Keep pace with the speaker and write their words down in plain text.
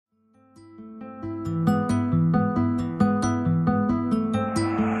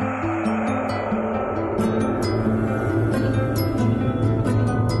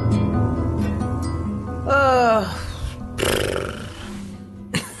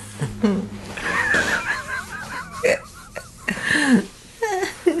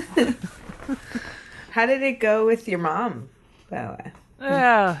How did it go with your mom, by the way?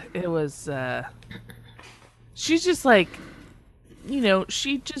 It was, she's just like,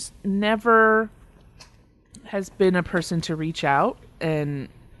 she just never has been a person to reach out and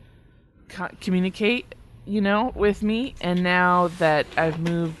communicate, with me. And now that I've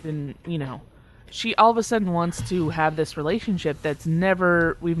moved and, she all of a sudden wants to have this relationship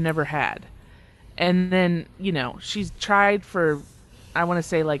we've never had. And then, she's tried for, I want to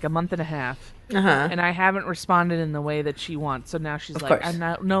say like a month and a half. And I haven't responded in the way that she wants. So now she's like,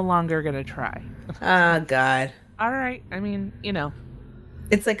 I'm no longer going to try. Oh, God. All right. I mean,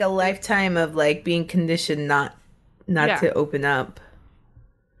 It's like a lifetime of like being conditioned not to open up.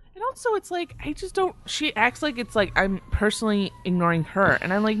 And also it's like, I just don't, she acts like it's like I'm personally ignoring her.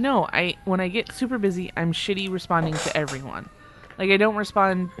 And I'm like, no, when I get super busy, I'm shitty responding to everyone. Like, I don't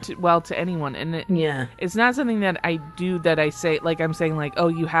respond well to anyone. And it's not something that I do that I say, like, I'm saying, like, oh,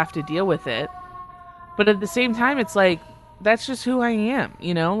 you have to deal with it. But at the same time, it's like, that's just who I am,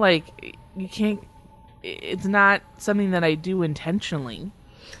 Like, you can't, it's not something that I do intentionally.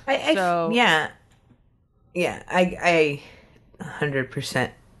 I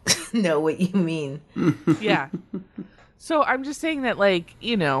 100% know what you mean. Yeah. So I'm just saying that, like,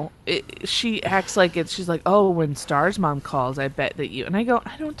 she acts like she's like, oh, when Star's mom calls, I bet that you, and I go,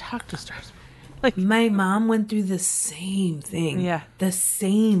 I don't talk to Star's mom. Like, my mom went through the same thing. Yeah. The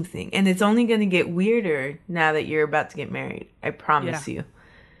same thing. And it's only going to get weirder now that you're about to get married. I promise you.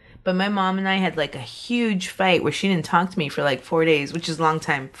 But my mom and I had like a huge fight where she didn't talk to me for like 4 days, which is a long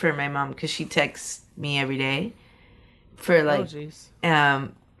time for my mom because she texts me every day for like,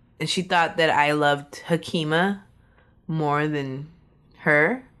 and she thought that I loved Hakima more than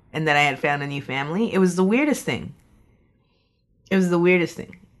her and that I had found a new family. It was the weirdest thing. It's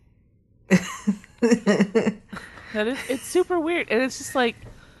super weird. And it's just like,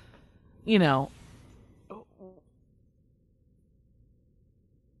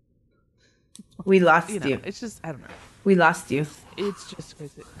 we lost you. It's just, I don't know. We lost you. It's just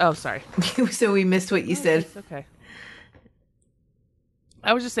crazy. Oh, sorry. So we missed what you said. It's okay.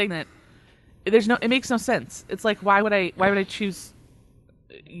 I was just saying that it makes no sense. It's like, why would I choose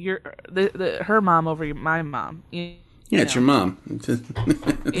her mom over my mom? It's your mom.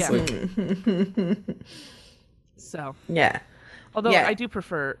 So. Yeah. Although I do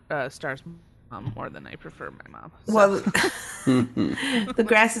prefer Star's mom more than I prefer my mom. So. Well, the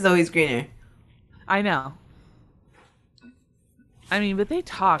grass is always greener. I know. I mean, but they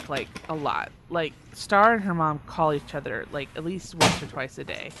talk like a lot. Like Star and her mom call each other like at least once or twice a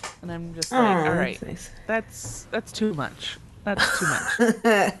day, and I'm just like, all right, that's too much. That's too much.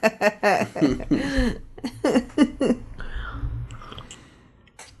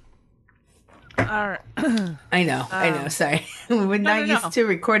 All right. I know. Sorry, we're not used to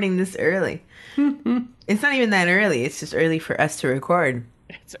recording this early. It's not even that early. It's just early for us to record.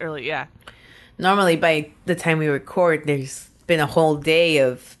 It's early, yeah. Normally, by the time we record, there's been a whole day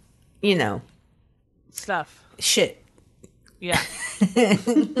of, stuff. Shit. Yeah.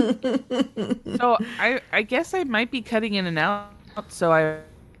 So I guess I might be cutting in and out. So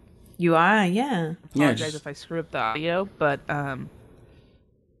you are, yeah. Apologize if I screw up the audio, but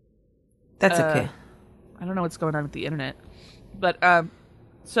that's okay. I don't know what's going on with the internet, but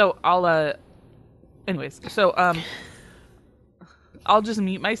so I'll I'll just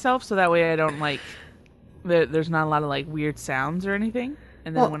mute myself so that way I don't like there's not a lot of like weird sounds or anything,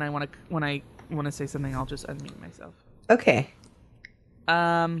 and then when I want to say something, I'll just unmute myself. Okay.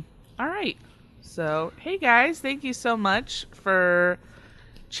 All right. So, hey guys, thank you so much for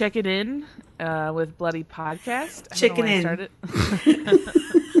checking in with Bloody Podcast. Checking in. I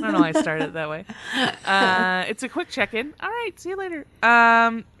don't know why I started that way. It's a quick check-in. All right, see you later.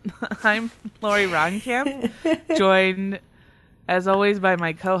 I'm Lori Ronkamp, joined as always by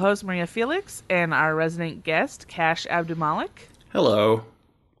my co-host Maria Felix and our resident guest Cash Abdumalik. Hello.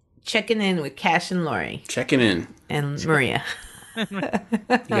 Checking in with Cash and Lori. Checking in. And Maria. You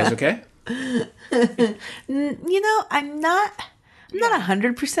guys okay? I'm not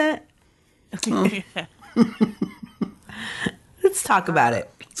 100%. Let's talk about it.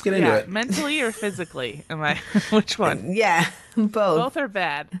 Let's get into it. Mentally or physically? Am I? Which one? Yeah, both. Both are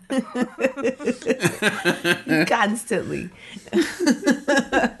bad. Constantly.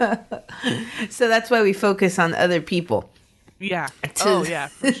 So that's why we focus on other people. Yeah. Oh, yeah,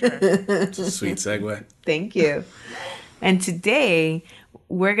 for sure. It's a sweet segue. Thank you. And today,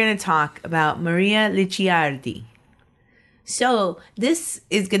 we're going to talk about Maria Licciardi. So, this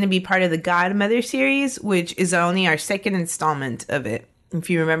is going to be part of the Godmother series, which is only our second installment of it. If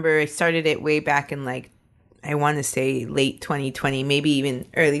you remember, I started it way back in, I want to say late 2020, maybe even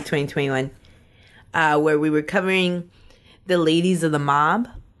early 2021. where we were covering the ladies of the mob.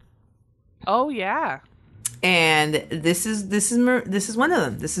 Oh yeah. And this is one of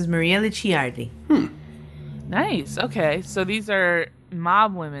them. This is Maria Licciardi. Nice. Okay, so these are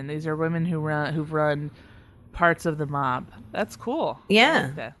mob women. These are women who've run parts of the mob. That's cool. Yeah. I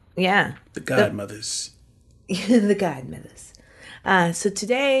like that. Yeah. The Godmothers. The Godmothers. So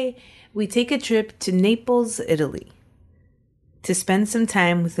today we take a trip to Naples, Italy, to spend some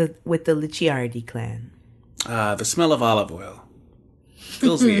time with the Licciardi clan. The smell of olive oil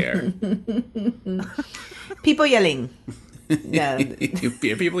fills the air. People yelling. No.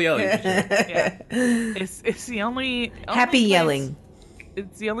 People yelling. Yeah. It's the only Happy place, yelling.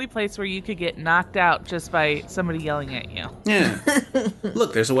 It's the only place where you could get knocked out just by somebody yelling at you. Yeah.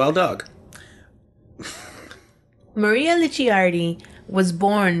 Look, there's a wild dog. Maria Licciardi was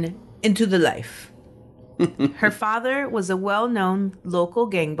born into the life. Her father was a well-known local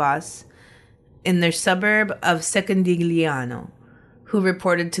gang boss in their suburb of Secondigliano, who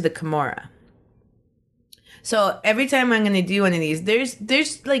reported to the Camorra. So every time I'm going to do one of these,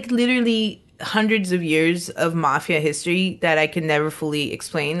 there's like literally hundreds of years of mafia history that I can never fully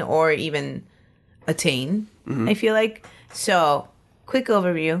explain or even attain, I feel like. So, quick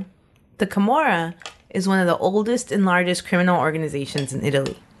overview. The Camorra is one of the oldest and largest criminal organizations in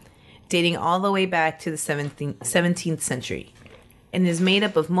Italy, dating all the way back to the 17th century, and is made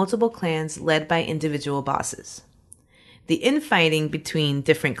up of multiple clans led by individual bosses. The infighting between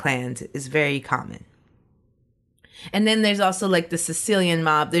different clans is very common. And then there's also like the Sicilian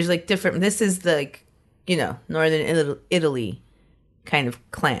mob. There's like different, this is the, like, northern Italy kind of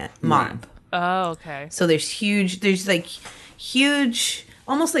clan mob. Oh, okay. So there's huge,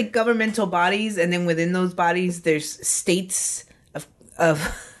 almost like governmental bodies. And then within those bodies, there's states of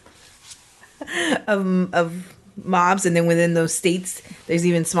mobs. And then within those states, there's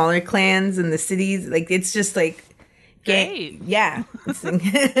even smaller clans in the cities. Like, it's just like, Great. Yeah.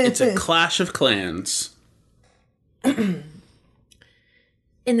 It's a clash of clans. In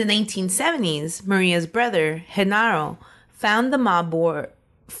the 1970s, Maria's brother, Genaro, fought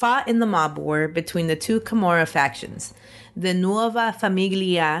in the mob war between the two Camorra factions, the Nuova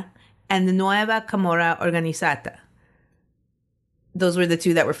Famiglia and the Nueva Camorra Organizzata. Those were the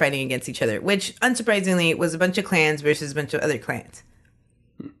two that were fighting against each other, which, unsurprisingly, was a bunch of clans versus a bunch of other clans.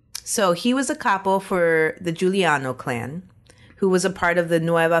 So he was a capo for the Giuliano clan, who was a part of the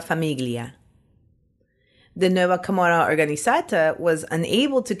Nuova Famiglia. The Nueva Camorra Organizzata was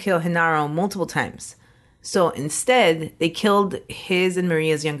unable to kill Genaro multiple times. So instead, they killed his and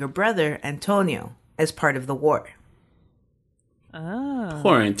Maria's younger brother, Antonio, as part of the war. Oh.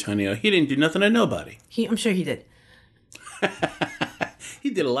 Poor Antonio. He didn't do nothing to nobody. I'm sure he did. He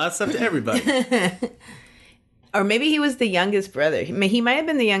did a lot of stuff to everybody. Or maybe he was the youngest brother. He might have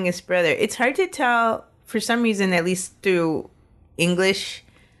been the youngest brother. It's hard to tell, for some reason, at least through English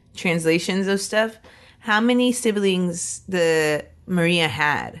translations of stuff, how many siblings the Maria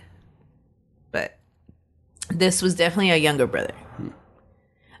had. But this was definitely a younger brother.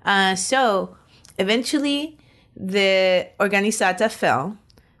 So eventually the Organizzata fell,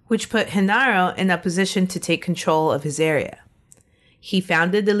 which put Genaro in a position to take control of his area. He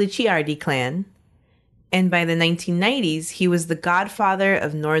founded the Licciardi clan, and by the 1990s, he was the godfather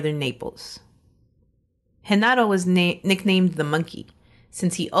of northern Naples. Genaro was nicknamed the Monkey,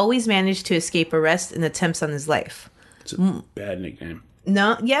 since he always managed to escape arrest and attempts on his life. It's a bad nickname.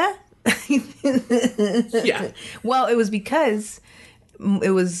 No, yeah? Yeah. Well, it was because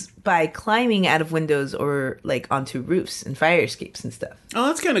it was by climbing out of windows or like onto roofs and fire escapes and stuff. Oh,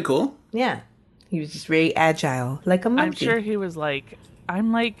 that's kind of cool. Yeah. He was just very agile, like a monkey. I'm sure he was like,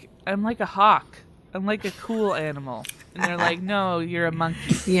 I'm like a hawk. I'm like a cool animal. And they're like, no, you're a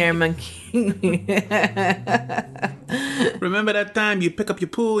monkey. You're a monkey. Remember that time you pick up your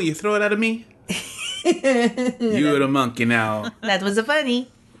poo, you throw it out of me? You're the monkey now. That was a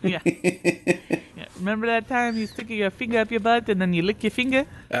funny. Yeah. Yeah. Remember that time you stick your finger up your butt and then you lick your finger?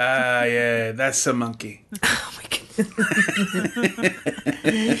 Ah, yeah, that's a monkey. Oh my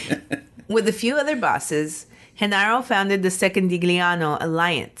goodness. With a few other bosses, Genaro founded the Secondigliano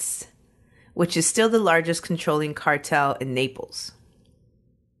Alliance, which is still the largest controlling cartel in Naples.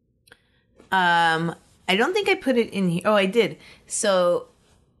 I don't think I put it in here. Oh, I did. So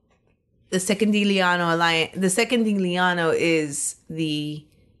the Secondigliano Alliance, the Secondigliano is the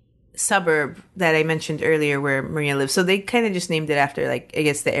suburb that I mentioned earlier where Maria lives. So they kind of just named it after, like, I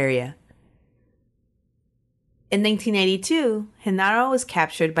guess the area. In 1982, Genaro was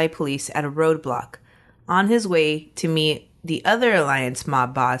captured by police at a roadblock on his way to meet the other Alliance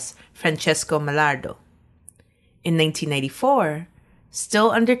mob boss, Francesco Malardo. In 1994,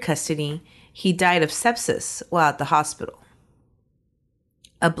 still under custody, he died of sepsis while at the hospital.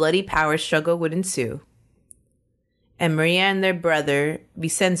 A bloody power struggle would ensue, and Maria and their brother,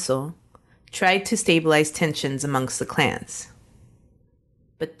 Vincenzo, tried to stabilize tensions amongst the clans.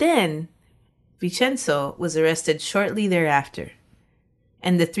 But then, Vincenzo was arrested shortly thereafter,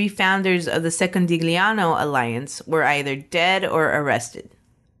 and the three founders of the Secondigliano alliance were either dead or arrested.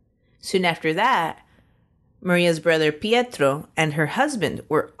 Soon after that, Maria's brother Pietro and her husband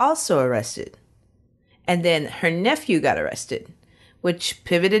were also arrested. And then her nephew got arrested, which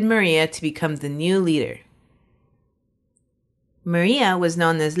pivoted Maria to become the new leader. Maria was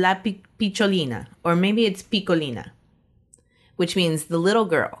known as La Piccolina, or maybe it's Piccolina, which means the little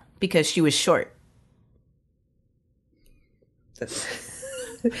girl, because she was short. That's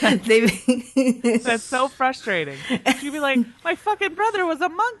so frustrating. She'd be like, my fucking brother was a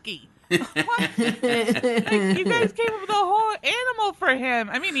monkey. Like, you guys came up with a whole animal for him.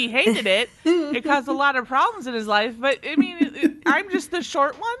 I mean, he hated it. It caused a lot of problems in his life. But, I mean, I'm just the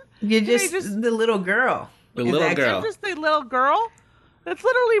short one? You're just the little girl. The little girl. I'm just the little girl? That's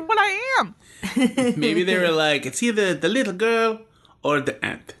literally what I am. Maybe they were like, it's either the little girl or the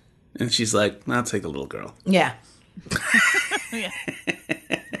ant. And she's like, I'll take the little girl. Yeah. Yeah.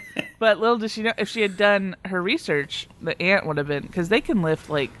 But little does she know, if she had done her research, the ant would have been, because they can lift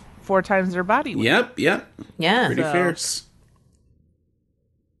like 4 times their body weight. Yep. Yeah. Pretty fierce.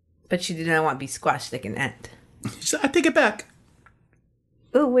 But she did not want to be squashed like an ant. She said, I take it back.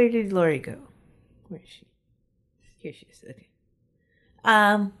 Oh, where did Lori go? Where is she? Here she is. Okay.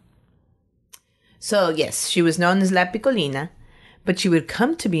 So yes, she was known as La Piccolina, but she would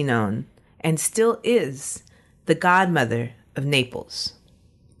come to be known, and still is, the godmother of Naples.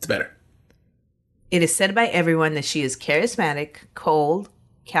 It's better. It is said by everyone that she is charismatic, cold,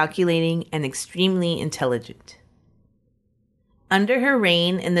 calculating, and extremely intelligent. Under her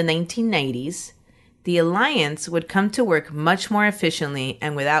reign in the 1990s, the Alliance would come to work much more efficiently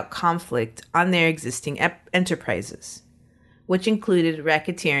and without conflict on their existing enterprises, which included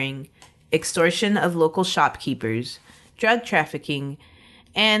racketeering, extortion of local shopkeepers, drug trafficking,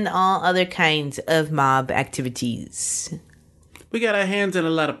 and all other kinds of mob activities. We got our hands in a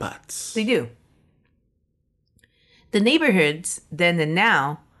lot of pots. They do. The neighborhoods, then and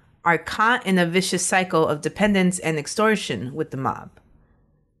now, are caught in a vicious cycle of dependence and extortion with the mob.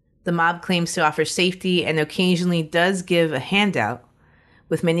 The mob claims to offer safety and occasionally does give a handout,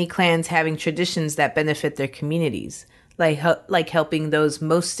 with many clans having traditions that benefit their communities, like helping those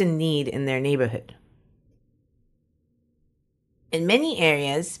most in need in their neighborhood. In many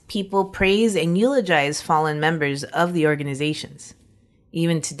areas, people praise and eulogize fallen members of the organizations.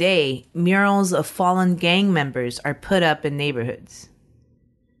 Even today, murals of fallen gang members are put up in neighborhoods.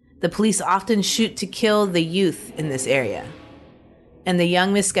 The police often shoot to kill the youth in this area, and the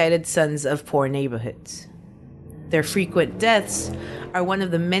young misguided sons of poor neighborhoods. Their frequent deaths are one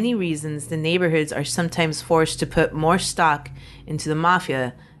of the many reasons the neighborhoods are sometimes forced to put more stock into the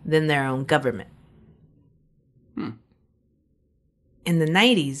mafia than their own government. In the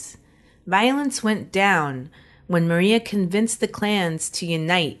 90s, violence went down when Maria convinced the clans to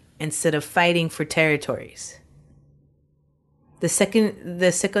unite instead of fighting for territories. The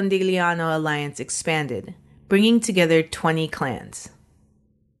Secondigliano alliance expanded, bringing together 20 clans.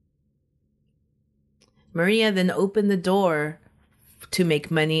 Maria then opened the door to make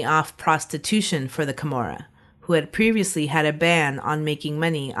money off prostitution for the Camorra, who had previously had a ban on making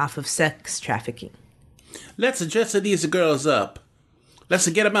money off of sex trafficking. Let's dress these girls up. Let's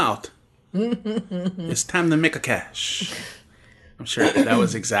get them out. It's time to make a cash. I'm sure that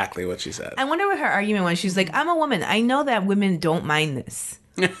was exactly what she said. I wonder what her argument was. She's like, I'm a woman. I know that women don't mind this.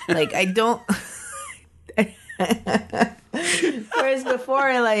 Like, I don't... Whereas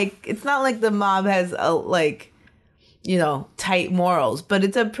before, like, it's not like the mob has, tight morals. But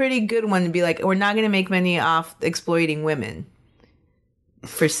it's a pretty good one to be like, we're not going to make money off exploiting women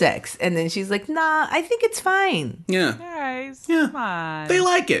for sex. And then she's like, nah, I think it's fine. Yeah. Guys, Yeah. come on. They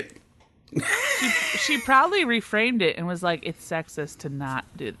like it. She probably reframed it and was like, it's sexist to not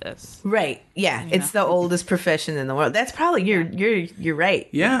do this. Right. Yeah. It's the oldest profession in the world. That's probably you're right.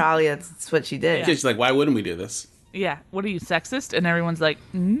 Yeah. Probably that's what she did. She's like, why wouldn't we do this? Yeah. What are you, sexist? And everyone's like,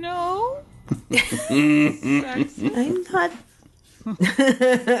 no. Sexist. I'm not.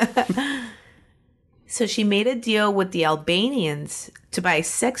 So she made a deal with the Albanians to buy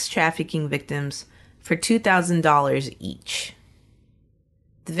sex trafficking victims for $2,000 each.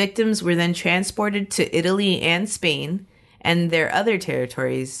 The victims were then transported to Italy and Spain and their other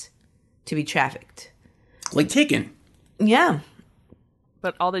territories to be trafficked. Like taken. Yeah.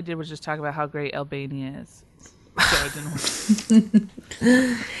 But all they did was just talk about how great Albania is. So it didn't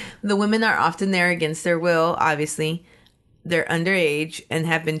work. The women are often there against their will, obviously. They're underage and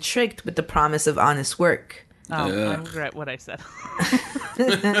have been tricked with the promise of honest work. Oh, I regret what I said.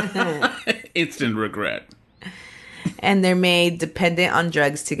 Instant regret. And they're made dependent on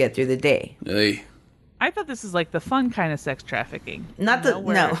drugs to get through the day. Hey. I thought this is like the fun kind of sex trafficking. Not you the...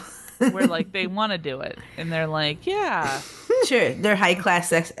 know, No. where like they want to do it. And they're like, yeah. Sure. They're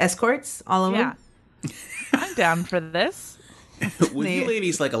high-class escorts, all of Yeah. them. I'm down for this. Would you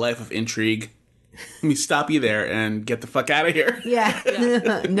ladies like a life of intrigue? Let me stop you there and get the fuck out of here.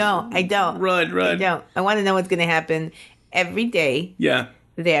 Yeah. No, I don't. Run. I don't. I want to know what's going to happen every day, Yeah.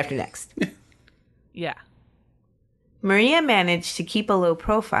 the day after next. Yeah. Maria managed to keep a low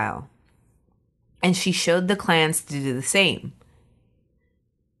profile, and she showed the clans to do the same,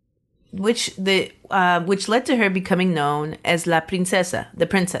 which led to her becoming known as La Princesa, the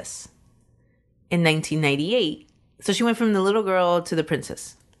princess, in 1998. So she went from the little girl to the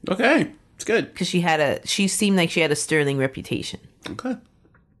princess. Okay. It's good. Because she seemed like she had a sterling reputation. Okay.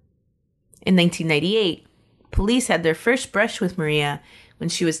 In 1998, police had their first brush with Maria when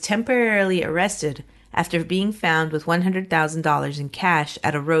she was temporarily arrested after being found with $100,000 in cash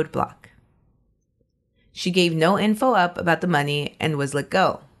at a roadblock. She gave no info up about the money and was let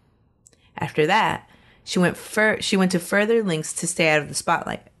go. After that, she went to further lengths to stay out of the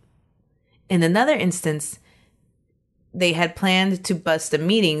spotlight. In another instance, they had planned to bust a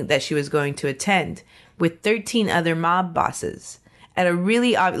meeting that she was going to attend with 13 other mob bosses at a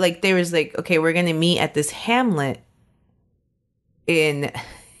really there was like, okay, we're going to meet at this hamlet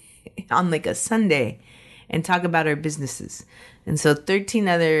on like a Sunday and talk about our businesses. And so 13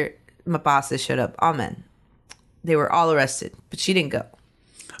 other bosses showed up, all men. They were all arrested, but she didn't go.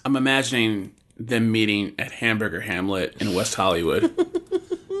 I'm imagining them meeting at Hamburger Hamlet in West Hollywood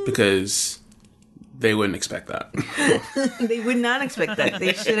because they wouldn't expect that. They would not expect that.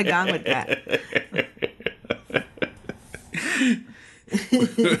 They should have gone with that.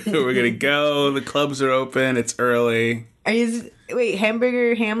 We're going to go. The clubs are open. It's early. Wait,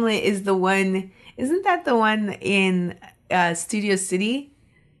 Hamburger Hamlet is the one... Isn't that the one in Studio City?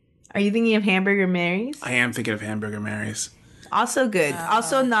 Are you thinking of Hamburger Mary's? I am thinking of Hamburger Mary's. Also good.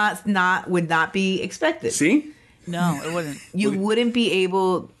 Also would not be expected. See? No, it wouldn't. You wouldn't be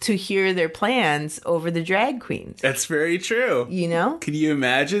able to hear their plans over the drag queens. That's very true. You know? Can you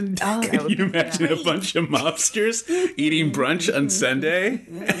imagine? Can you imagine a bunch of mobsters eating brunch on Sunday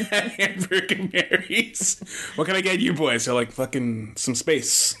at Hamburger Mary's? What can I get you boys? They're like fucking some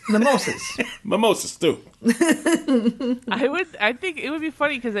space. Mimosas. Mimosas too. I think it would be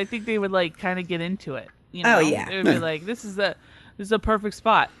funny because I think they would like kind of get into it. You know? Oh, yeah. It would be like, this is a perfect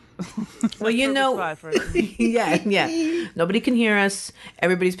spot. Well, you know, yeah. Nobody can hear us.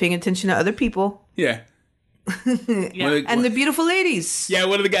 Everybody's paying attention to other people. Yeah. Yeah. And the beautiful ladies. Yeah,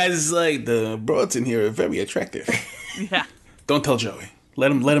 one of the guys is like, the broads in here are very attractive. Yeah. Don't tell Joey. Let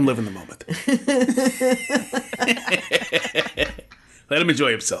him live in the moment. Let him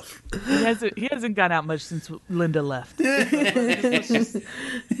enjoy himself. He hasn't gone out much since Linda left. Let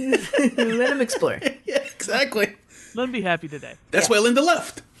him explore. Yeah, exactly. Let him be happy today. That's why Linda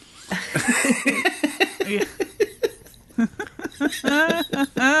left. Yeah.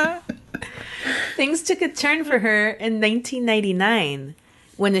 Things took a turn for her in 1999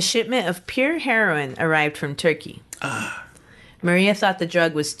 when a shipment of pure heroin arrived from Turkey. Maria thought the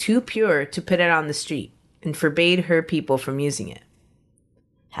drug was too pure to put it on the street and forbade her people from using it.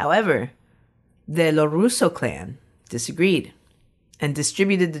 However, the Lorusso clan disagreed and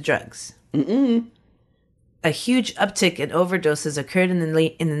distributed the drugs. A huge uptick in overdoses occurred in the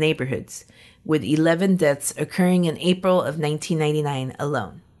neighborhoods, with 11 deaths occurring in April of 1999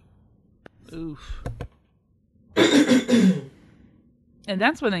 alone. Oof. And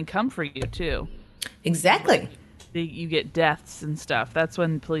that's when they come for you, too. Exactly. You get deaths and stuff. That's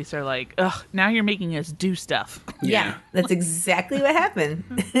when police are like, ugh, now you're making us do stuff. Yeah, that's exactly what happened.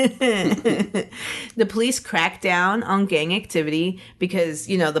 The police cracked down on gang activity because,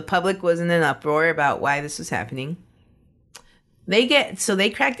 the public was in an uproar about why this was happening. They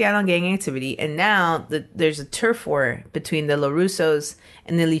cracked down on gang activity, and now there's a turf war between the Lorussos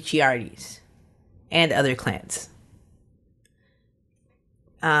and the Licciardis and other clans.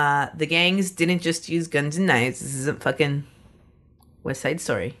 The gangs didn't just use guns and knives. This isn't fucking West Side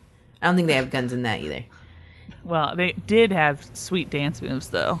Story. I don't think they have guns in that either. Well, they did have sweet dance moves,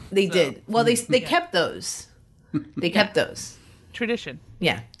 though. They did. Well, they kept those. They kept those. Tradition.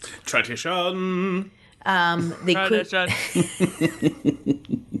 Yeah. Tradition.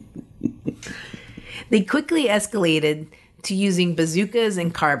 They quickly escalated to using bazookas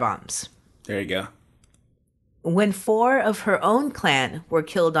and car bombs. There you go. When 4 of her own clan were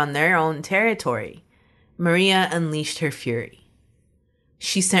killed on their own territory, Maria unleashed her fury.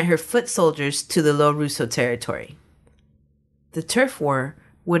 She sent her foot soldiers to the Lo Russo territory. The turf war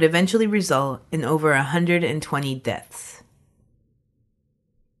would eventually result in over 120 deaths.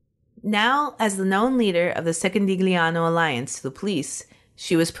 Now, as the known leader of the Secondigliano alliance to the police,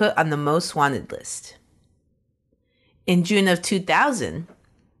 she was put on the most wanted list. In June of 2000,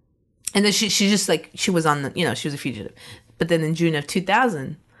 and then she just like, she was on the, she was a fugitive. But then in June of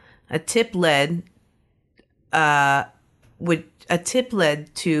 2000, a tip led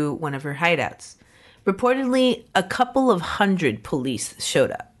to one of her hideouts. Reportedly, a couple of hundred police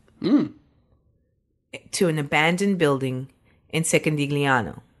showed up to an abandoned building in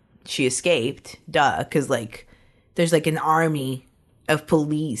Secondigliano. She escaped, because there's like an army of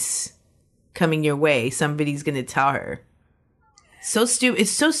police coming your way. Somebody's gonna tell her. So stupid.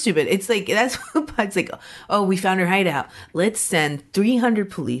 It's so stupid. It's like, that's what it's like. Oh, we found her hideout. Let's send 300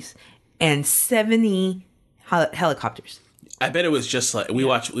 police and 70 helicopters. I bet it was just like, we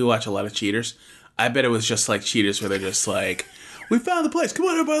watch a lot of Cheaters. I bet it was just like Cheaters where they're just like, we found the place. Come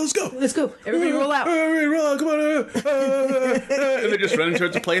on, everybody, let's go. Let's go. Everybody roll out. Everybody roll out. Come on. And they're just running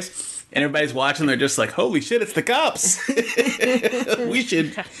towards the place. And everybody's watching. They're just like, holy shit, it's the cops. We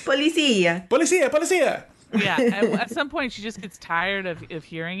should. Policia. Yeah, at some point she just gets tired of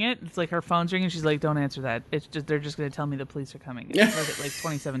hearing it. It's like her phone's ringing. She's like, "Don't answer that. It's just they're just going to tell me the police are coming." It says it like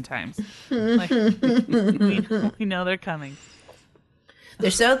 27 times. Like, we know they're coming.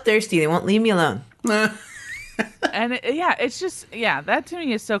 They're so thirsty. They won't leave me alone. And it's just that to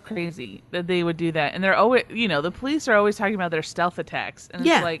me is so crazy that they would do that. And they're always, the police are always talking about their stealth attacks. And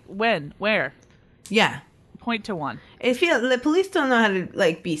it's like, when, where? Yeah. Point to one. I feel the police don't know how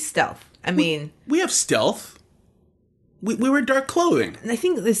to be stealth. I mean, we have stealth. We wear dark clothing. I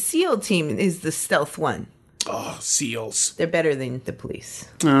think the SEAL team is the stealth one. Oh, SEALs. They're better than the police.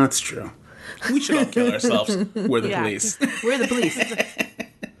 Oh, that's true. We should all kill ourselves. We're the police. We're the police.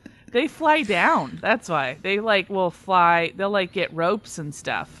 They fly down. That's why. They will fly. They'll get ropes and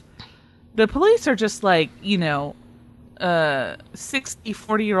stuff. The police are just 60,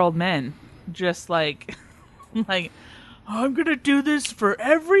 40-year-old men. Just I'm going to do this for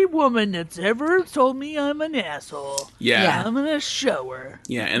every woman that's ever told me I'm an asshole. Yeah. I'm going to show her.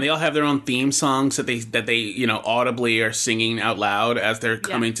 Yeah, and they all have their own theme songs that they audibly are singing out loud as they're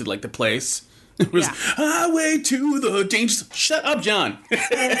coming to the place. It was highway to the danger. Shut up, John.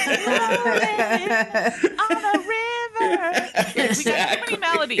 On a river. Exactly.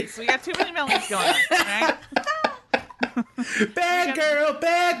 We got too many melodies going on, right? Bad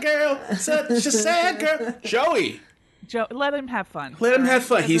girl, such a sad girl. Joey. Joe, let him have fun. Let him have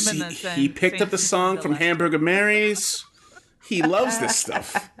fun. He He picked up the song from Hamburger Mary's. He loves this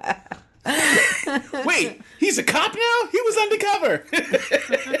stuff. Wait, he's a cop now? He was undercover.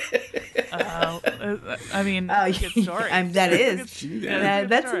 Good story. That is.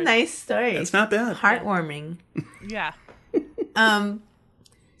 That's a nice story. That's not bad. Heartwarming. Yeah.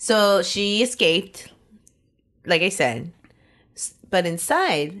 So she escaped, like I said. But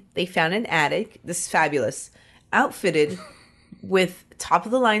inside, they found an attic. This is fabulous. Outfitted with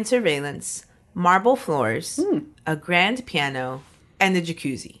top-of-the-line surveillance, marble floors, a grand piano, and a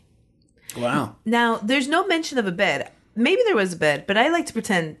jacuzzi. Wow. Now, there's no mention of a bed. Maybe there was a bed, but I like to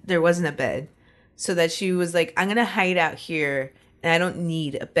pretend there wasn't a bed. So that she was like, I'm going to hide out here, and I don't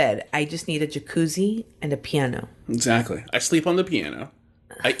need a bed. I just need a jacuzzi and a piano. Exactly. I sleep on the piano.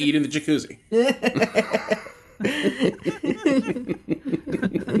 I eat in the jacuzzi.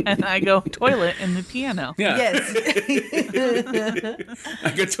 And I go toilet in the piano. Yeah. Yes.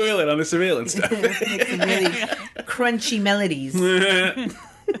 I go toilet on the surveillance stuff. Make some really crunchy melodies.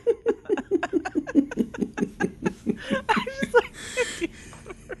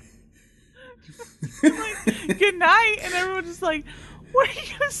 Good night, and everyone's just like, "Where are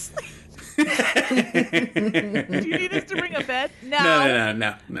you asleep? Do you need us to bring a bed?"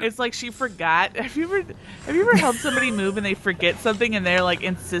 No. It's like she forgot. Have you ever helped somebody move and they forget something and they're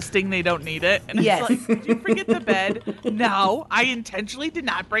insisting they don't need it? And yes. It's like, did you forget the bed? No, I intentionally did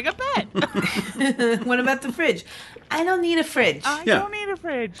not bring a bed. What about the fridge? I don't need a fridge. I don't need a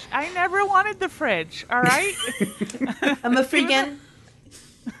fridge. I never wanted the fridge. All right. I'm a freaking.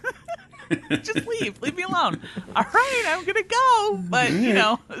 Just leave me alone. All right, I'm gonna go, but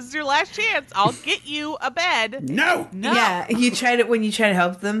this is your last chance. I'll get you a bed. No. Yeah, you tried it when you try to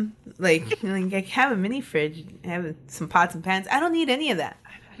help them. I have a mini fridge, have some pots and pans. I don't need any of that.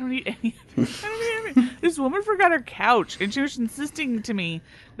 I don't need any. This woman forgot her couch, and she was insisting to me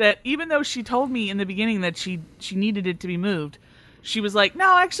that even though she told me in the beginning that she needed it to be moved, she was like,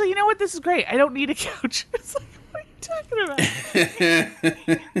 no, actually, you know what? This is great. I don't need a couch. It's like, what are you talking about?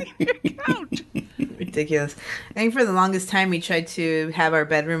 Your couch. Ridiculous. I think for the longest time we tried to have our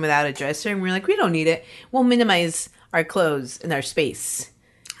bedroom without a dresser, and we were like, we don't need it. We'll minimize our clothes and our space.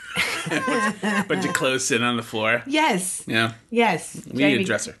 Bunch of clothes sitting on the floor. Yes. Yeah. Yes. We need a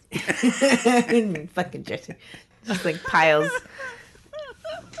dresser. Fucking dresser. Just like piles.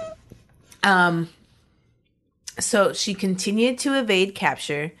 So she continued to evade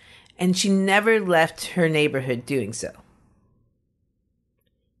capture, and she never left her neighborhood doing so.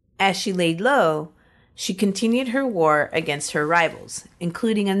 As she laid low, she continued her war against her rivals,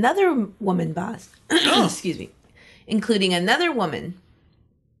 including another woman boss. Excuse me. Including another woman,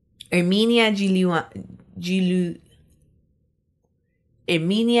 Erminia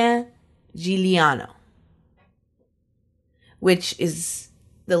Giuliano, which is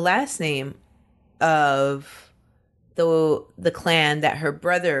the last name of the clan that her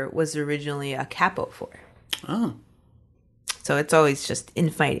brother was originally a capo for. Oh. So it's always just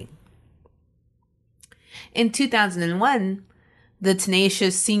infighting. In 2001, the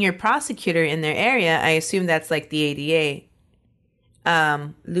tenacious senior prosecutor in their area, I assume that's like the ADA,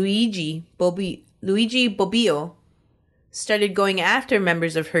 Luigi Bobbio, started going after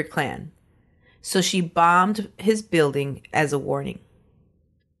members of her clan. So she bombed his building as a warning.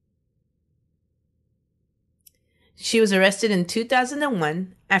 She was arrested in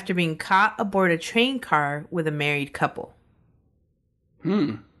 2001 after being caught aboard a train car with a married couple.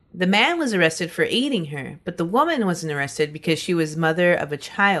 The man was arrested for aiding her, but the woman wasn't arrested because she was mother of a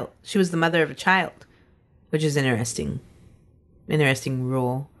child. She was the mother of a child, which is interesting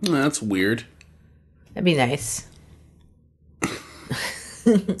rule. Oh, that's weird. That'd be nice.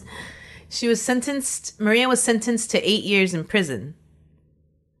 Maria was sentenced to 8 years in prison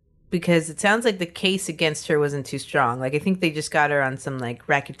because it sounds like the case against her wasn't too strong. Like, I think they just got her on some, like,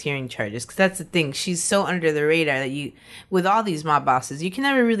 racketeering charges. Because that's the thing. She's so under the radar that with all these mob bosses, you can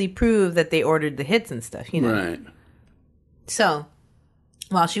never really prove that they ordered the hits and stuff, you know? Right. So,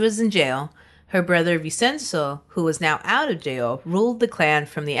 while she was in jail, her brother Vincenzo, who was now out of jail, ruled the clan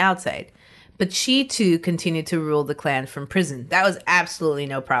from the outside. But she, too, continued to rule the clan from prison. That was absolutely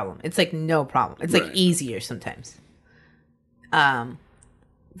no problem. It's like no problem. It's like easier sometimes.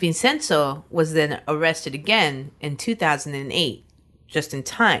 Vincenzo was then arrested again in 2008, just in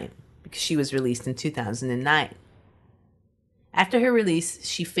time, because she was released in 2009. After her release,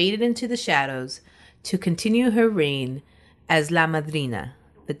 she faded into the shadows to continue her reign as La Madrina,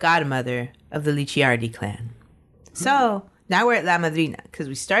 the godmother of the Licciardi clan. So, now we're at La Madrina, because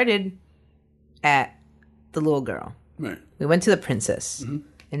we started at the little girl. Right. We went to the princess,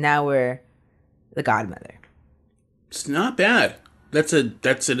 and now we're the godmother. It's not bad. That's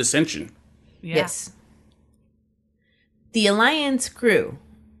an ascension. Yeah. Yes. The alliance grew,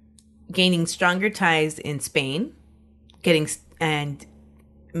 gaining stronger ties in Spain, and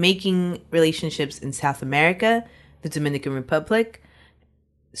making relationships in South America, the Dominican Republic,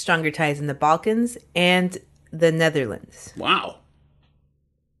 stronger ties in the Balkans, and the Netherlands. Wow.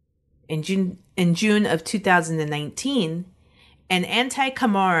 In June of 2019, an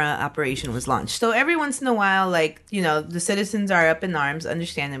anti-Camorra operation was launched. So every once in a while, like, you know, the citizens are up in arms,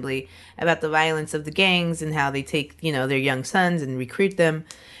 understandably, about the violence of the gangs and how they take, you know, their young sons and recruit them.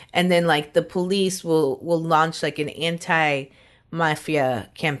 And then, like, the police will launch, like, an anti-mafia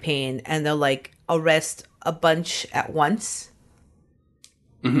campaign, and they'll, like, arrest a bunch at once.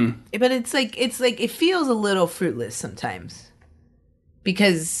 Mm-hmm. But it's like, it feels a little fruitless sometimes.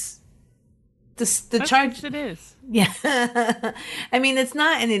 Because the charge... It is. Yeah. I mean, it's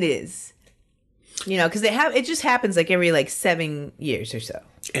not, and it is. You know, because it just happens like every like 7 years or so.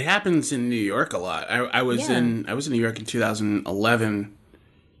 It happens in New York a lot. I was in New York in 2011,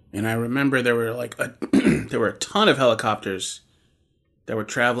 and I remember there were like there were a ton of helicopters that were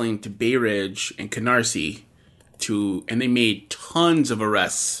traveling to Bay Ridge and Canarsie and they made tons of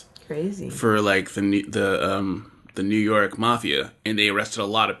arrests. Crazy. For like the New York Mafia, and they arrested a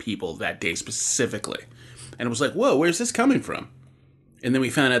lot of people that day specifically. And it was like, whoa, where's this coming from? And then we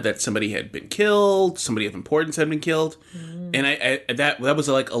found out that somebody had been killed, somebody of importance had been killed, and that was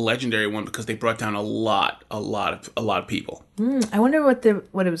like a legendary one because they brought down a lot of people. I wonder what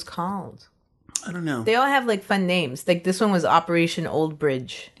it was called. I don't know. They all have like fun names. Like this one was Operation Old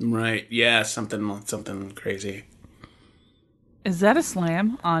Bridge. Right? Yeah, something crazy. Is that a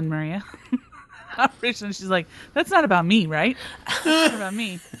slam on Maria? Operation. She's like, that's not about me, right? That's not about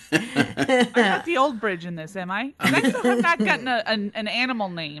me. I'm not the old bridge in this, am I? I still have not gotten an animal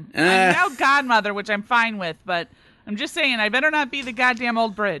name. I'm now Godmother, which I'm fine with, but I'm just saying I better not be the goddamn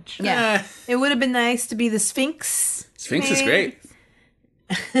old bridge. Yeah. It would have been nice to be the Sphinx. Sphinx is great.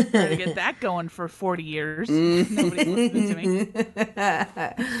 Try to get that going for 40 years. Nobody's listening to me.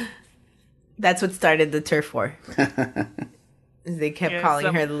 That's what started the turf war. They kept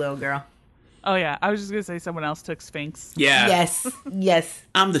calling her the little girl. Oh, yeah. I was just going to say someone else took Sphinx. Yeah. Yes.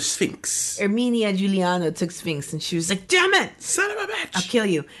 I'm the Sphinx. Erminia Giuliano took Sphinx, and she was like, damn it! Son of a bitch! I'll kill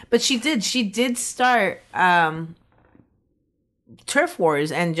you. But she did start turf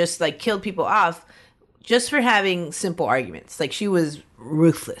wars and just, like, killed people off just for having simple arguments. Like, she was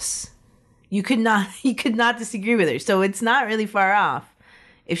ruthless. You could not disagree with her. So it's not really far off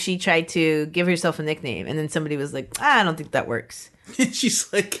if she tried to give herself a nickname and then somebody was like, I don't think that works.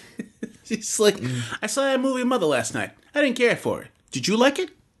 she's like, I saw that movie Mother last night. I didn't care for it. Did you like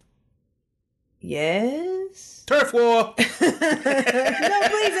it? Yes. Turf war. No, please,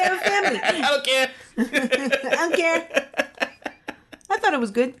 I have a family. I don't care. I don't care. I thought it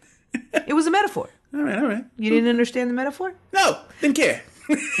was good. It was a metaphor. All right. You didn't understand the metaphor? No, didn't care.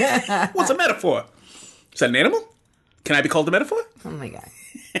 What's a metaphor? Is that an animal? Can I be called a metaphor? Oh my God.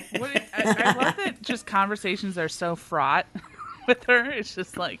 I love that just conversations are so fraught with her. It's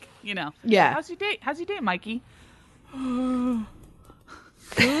just like, Yeah. How's your date, Mikey? I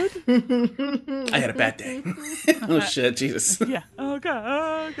had a bad day. Oh shit, Jesus. Yeah. Oh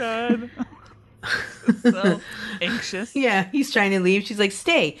God. So anxious. Yeah, he's trying to leave. She's like,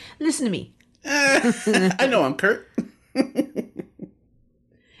 stay. Listen to me. I know I'm Kurt.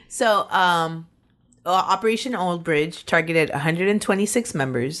 So, Operation Old Bridge targeted 126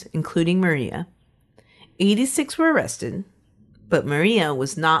 members, including Maria. 86 were arrested, but Maria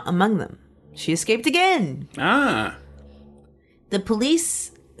was not among them. She escaped again. Ah. The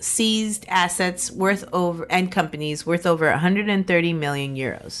police seized assets and companies worth over 130 million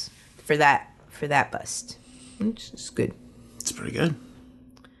euros for that bust, which is good. It's pretty good.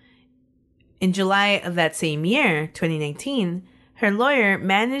 In July of that same year, 2019, her lawyer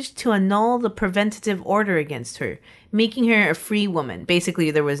managed to annul the preventative order against her, making her a free woman.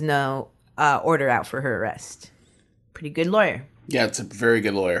 Basically, there was no order out for her arrest. Pretty good lawyer. Yeah, it's a very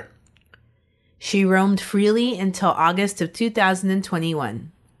good lawyer. She roamed freely until August of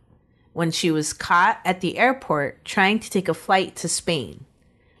 2021, when she was caught at the airport trying to take a flight to Spain,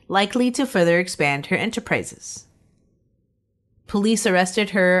 likely to further expand her enterprises. Police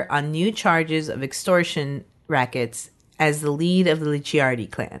arrested her on new charges of extortion rackets as the lead of the Licciardi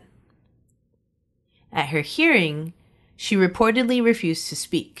clan. At her hearing, she reportedly refused to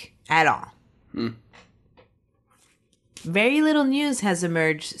speak at all. Very little news has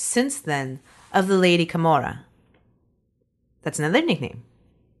emerged since then of the Lady Camorra. That's another nickname.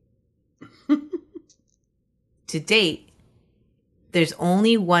 To date, there's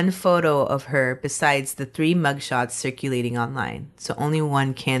only one photo of her besides the 3 mugshots circulating online. So only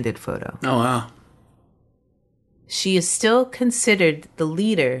one candid photo. Oh, wow. She is still considered the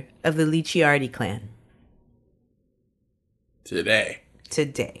leader of the Licciardi clan. Today.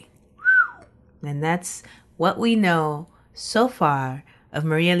 And that's what we know so far of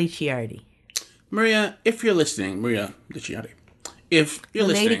Maria Licciardi. Maria, if you're listening, Maria Licciardi, if you're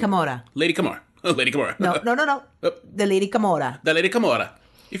listening... Lady Camorra. Lady Camorra. Oh, Lady Camorra. No. Oh. The Lady Camorra. The Lady Camorra.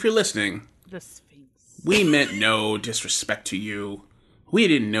 If you're listening... The Sphinx. We meant no disrespect to you. We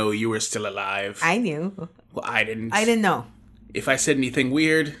didn't know you were still alive. I knew. Well, I didn't. I didn't know. If I said anything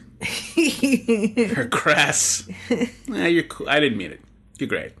weird or crass, you're cool. I didn't mean it. You're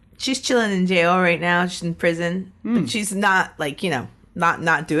great. She's chilling in jail right now. She's in prison. But she's not,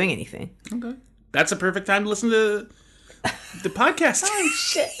 not doing anything. Okay. That's a perfect time to listen to the podcast. Oh,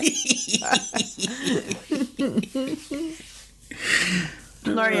 shit.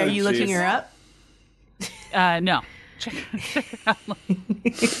 Lori, are you looking her up? No. Check out the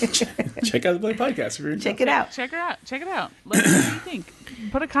podcast. Check it out. Check it out. Let me know what you think.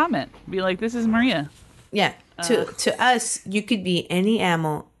 Put a comment. Be like, this is Maria. Yeah. To us, you could be any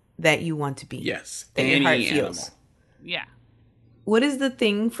animal that you want to be. Yes. That your heart feels. Yeah. What is the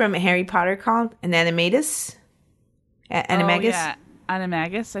thing from Harry Potter called? An animagus? Animagus? Oh, yeah.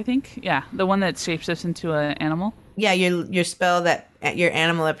 Animagus, I think. Yeah. The one that shapeshifts into an animal. Yeah, your spell your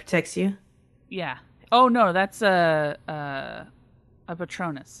animal that protects you. Yeah. Oh no, that's a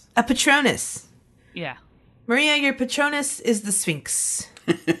Patronus. A Patronus. Yeah. Maria, your Patronus is the Sphinx.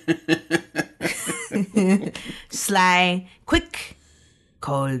 Sly, quick,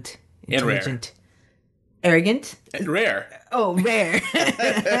 cold, intelligent, arrogant, and rare. Oh, rare.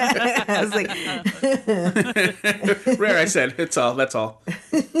 I was like, rare. I said it's all. That's all.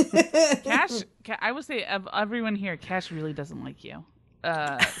 Cash. I would say of everyone here, Cash really doesn't like you.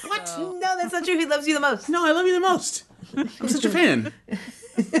 What? So... No, that's not true. He loves you the most. No, I love you the most. I'm such a fan.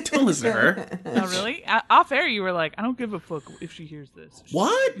 Don't listen to her. Oh, really? Off air, you were like, I don't give a fuck if she hears this.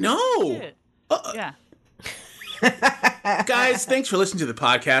 What? No. Shit. Yeah. Guys, thanks for listening to the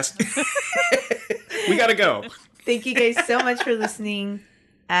podcast. We gotta go. Thank you guys so much for listening.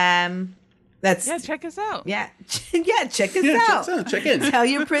 Check us out. Yeah, check us out. Check in. Tell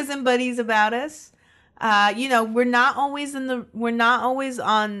your prison buddies about us. We're not always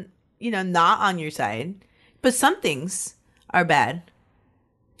on, not on your side, but some things are bad.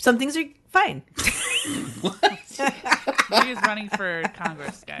 Some things are fine. What? He is running for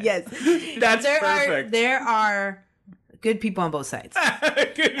Congress, guys. Yes, That's perfect. There are good people on both sides.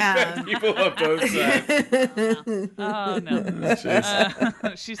 Good people on both sides. Oh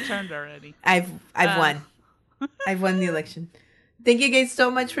no, she's turned already. I've won. I've won the election. Thank you guys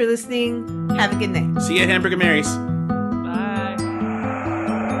so much for listening. Have a good night. See you at Hamburger Mary's.